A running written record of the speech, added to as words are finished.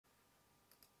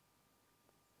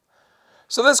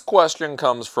So this question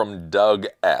comes from Doug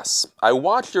S. I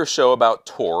watched your show about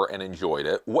TOR and enjoyed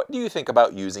it. What do you think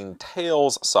about using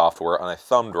Tails software on a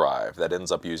thumb drive that ends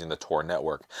up using the TOR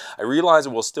network? I realize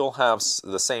it will still have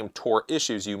the same TOR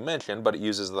issues you mentioned, but it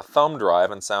uses the thumb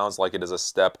drive and sounds like it is a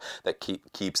step that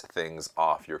keeps things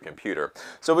off your computer.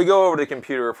 So if we go over to the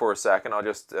computer for a second, I'll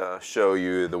just show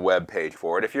you the web page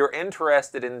for it. If you're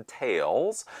interested in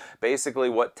Tails, basically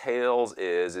what Tails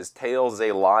is Tails is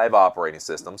a live operating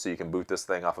system, so you can boot this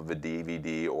thing off of a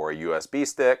DVD or a USB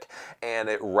stick, and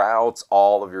it routes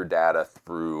all of your data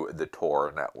through the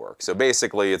TOR network. So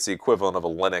basically it's the equivalent of a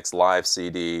Linux live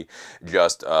CD,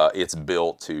 just it's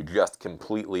built to just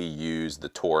completely use the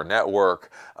TOR network,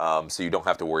 so you don't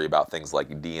have to worry about things like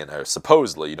DNS,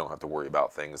 supposedly you don't have to worry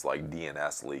about things like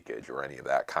DNS leakage or any of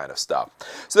that kind of stuff.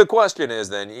 So the question is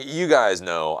then, you guys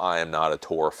know I am not a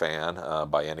TOR fan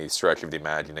by any stretch of the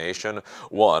imagination.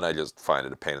 One, I just find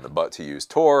it a pain in the butt to use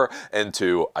TOR, and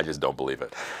two, I just don't believe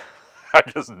it. I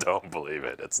just don't believe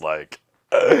it. It's like,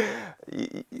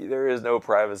 there is no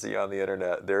privacy on the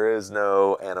internet. There is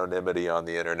no anonymity on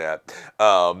the internet.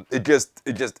 It just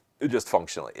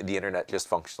functionally, the internet just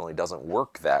functionally doesn't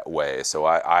work that way. So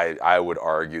I would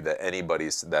argue that anybody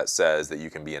that says that you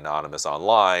can be anonymous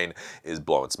online is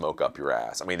blowing smoke up your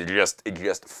ass. I mean, it's just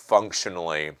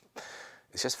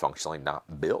functionally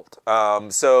not built.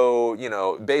 So, you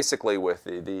know, basically with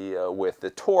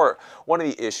the TOR, one of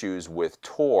the issues with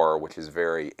TOR, which is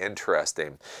very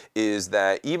interesting, is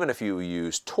that even if you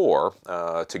use TOR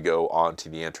to go onto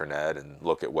the internet and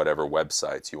look at whatever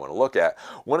websites you want to look at,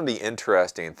 one of the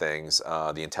interesting things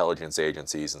the intelligence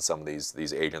agencies and some of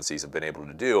these agencies have been able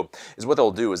to do is what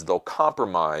they'll do is they'll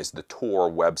compromise the TOR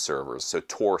web servers. So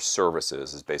TOR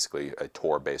services is basically a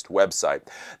TOR-based website.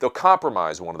 They'll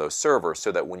compromise one of those servers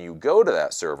so that when you go to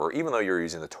that server, even though you're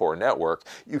using the TOR network,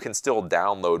 you can still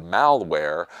download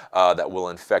malware that will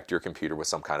infect your computer with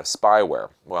some kind of spyware.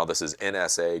 Well, this is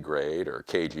NSA grade or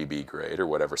KGB grade or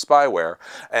whatever spyware,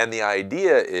 and the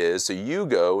idea is, so you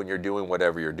go and you're doing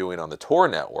whatever you're doing on the TOR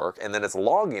network, and then it's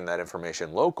logging that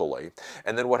information locally,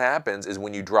 and then what happens is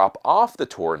when you drop off the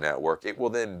TOR network, it will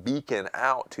then beacon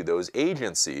out to those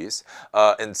agencies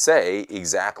and say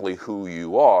exactly who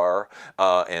you are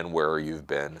and where you've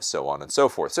been, so on and so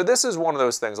forth. So this is one of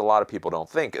those things a lot of people don't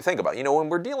think about. You know, when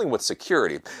we're dealing with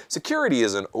security, security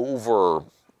is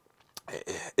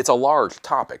it's a large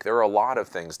topic. There are a lot of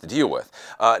things to deal with.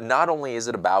 Not only is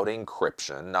it about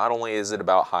encryption, not only is it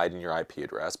about hiding your IP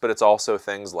address, but it's also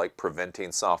things like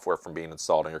preventing software from being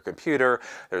installed on your computer.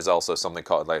 There's also something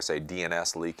called, like I say,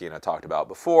 DNS leaking I talked about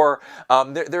before.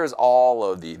 There's all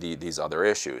of these other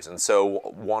issues. And so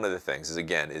one of the things is,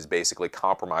 again, is basically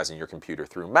compromising your computer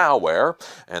through malware,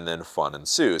 and then fun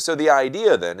ensues. So the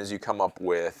idea then is you come up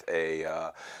with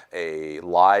a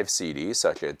live CD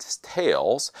such as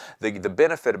Tails. The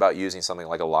benefit about using something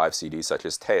like a live CD such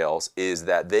as Tails is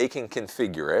that they can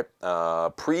configure it,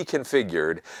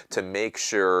 pre-configured, to make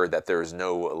sure that there's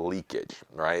no leakage,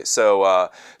 right?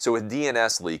 So, so with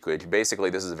DNS leakage,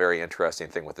 basically this is a very interesting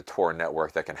thing with the TOR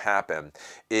network that can happen,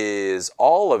 is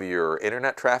all of your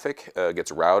internet traffic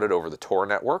gets routed over the TOR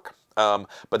network.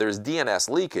 But there's DNS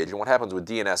leakage, and what happens with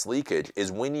DNS leakage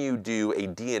is when you do a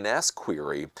DNS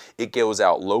query, it goes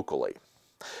out locally.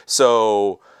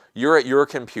 So you're at your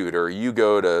computer, you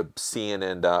go to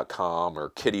CNN.com or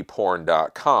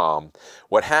kittyporn.com,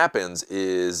 what happens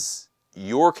is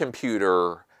your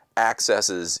computer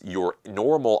accesses your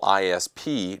normal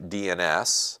ISP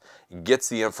DNS, gets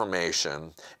the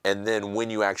information, and then when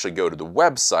you actually go to the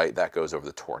website, that goes over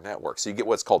the TOR network. So you get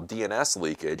what's called DNS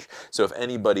leakage. So if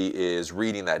anybody is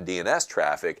reading that DNS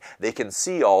traffic, they can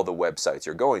see all the websites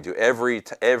you're going to. Every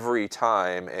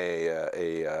time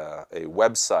a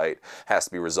website has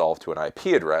to be resolved to an IP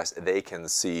address, they can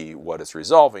see what it's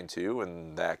resolving to,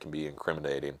 and that can be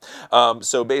incriminating.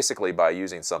 So basically by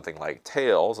using something like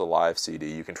Tails, a live CD,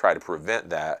 you can try to prevent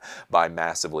that by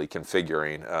massively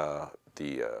configuring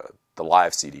the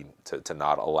live CD to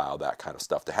not allow that kind of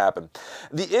stuff to happen.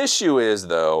 The issue is,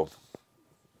 though,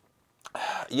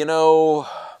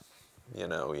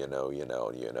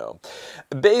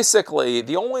 basically,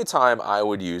 the only time I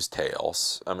would use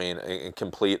Tails, I mean, in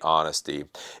complete honesty,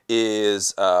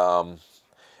 is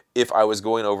if I was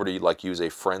going over to, like, use a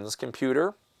friend's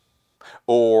computer,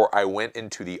 or I went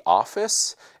into the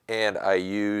office and I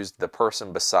used the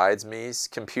person besides me's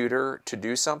computer to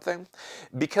do something.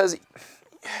 Because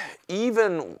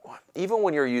even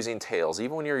when you're using Tails,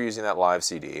 even when you're using that live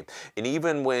CD, and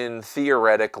even when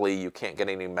theoretically you can't get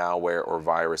any malware or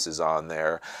viruses on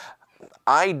there,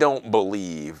 I don't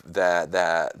believe that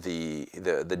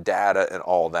the data and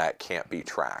all that can't be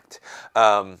tracked.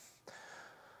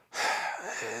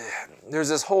 there's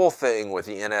this whole thing with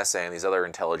the NSA and these other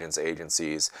intelligence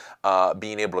agencies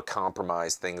being able to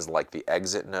compromise things like the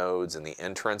exit nodes and the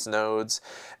entrance nodes.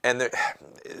 And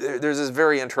there's this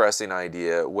very interesting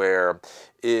idea where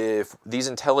if these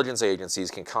intelligence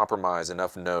agencies can compromise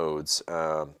enough nodes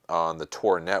on the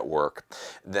TOR network,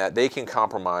 that they can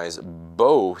compromise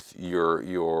both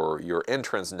your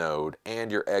entrance node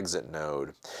and your exit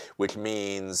node, which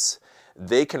means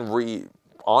they can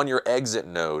on your exit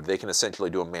node, they can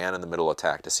essentially do a man-in-the-middle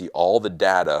attack to see all the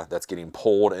data that's getting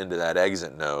pulled into that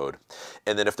exit node.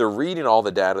 And then if they're reading all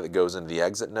the data that goes into the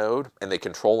exit node and they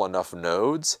control enough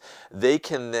nodes, they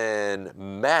can then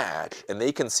match and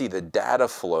they can see the data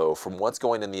flow from what's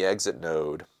going in the exit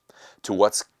node to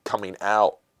what's coming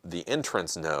out the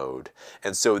entrance node.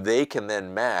 And so they can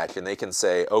then match and they can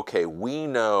say, okay, we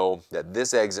know that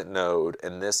this exit node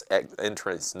and this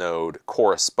entrance node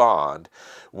correspond.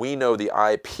 We know the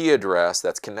IP address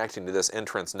that's connecting to this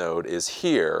entrance node is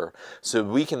here. So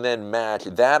we can then match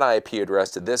that IP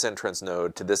address to this entrance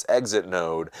node to this exit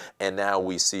node, and now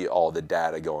we see all the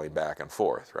data going back and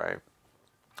forth, right?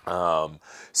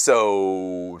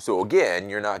 So again,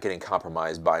 you're not getting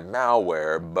compromised by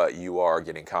malware, but you are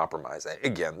getting compromised.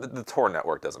 Again, the TOR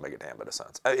network doesn't make a damn bit of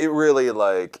sense. It really,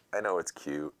 like, I know it's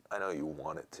cute. I know you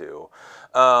want it to.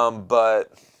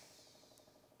 But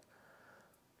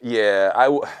yeah,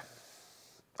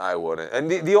 I wouldn't.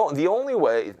 And the only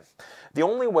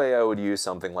way I would use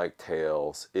something like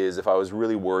Tails is if I was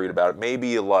really worried about it.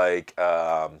 Maybe like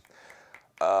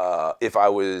if I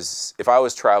was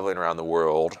traveling around the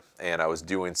world and I was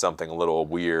doing something a little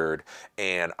weird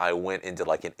and I went into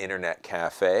like an internet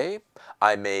cafe,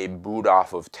 I may boot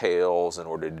off of Tails in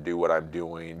order to do what I'm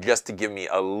doing, just to give me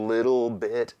a little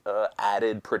bit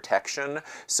added protection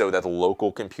so that the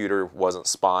local computer wasn't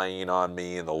spying on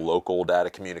me and the local data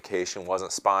communication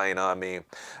wasn't spying on me.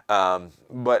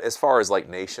 But as far as like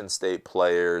nation state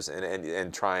players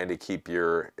and trying to keep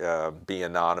your be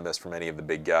anonymous from any of the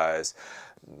big guys,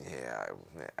 yeah,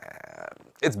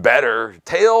 it's better.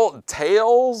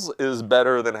 Tails is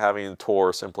better than having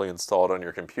TOR simply installed on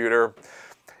your computer.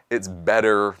 It's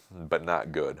better, but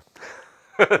not good.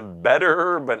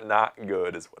 Better, but not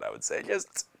good is what I would say.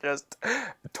 Just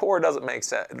TOR doesn't make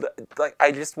sense. Like,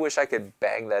 I just wish I could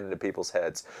bang that into people's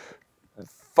heads.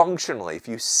 Functionally, if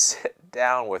you sit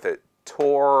down with it,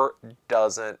 TOR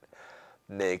doesn't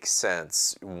make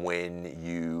sense when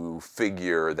you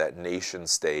figure that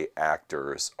nation-state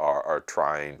actors are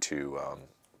trying to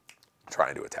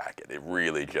attack it. It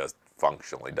really just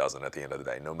functionally doesn't at the end of the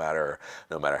day, no matter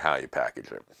how you package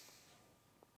it.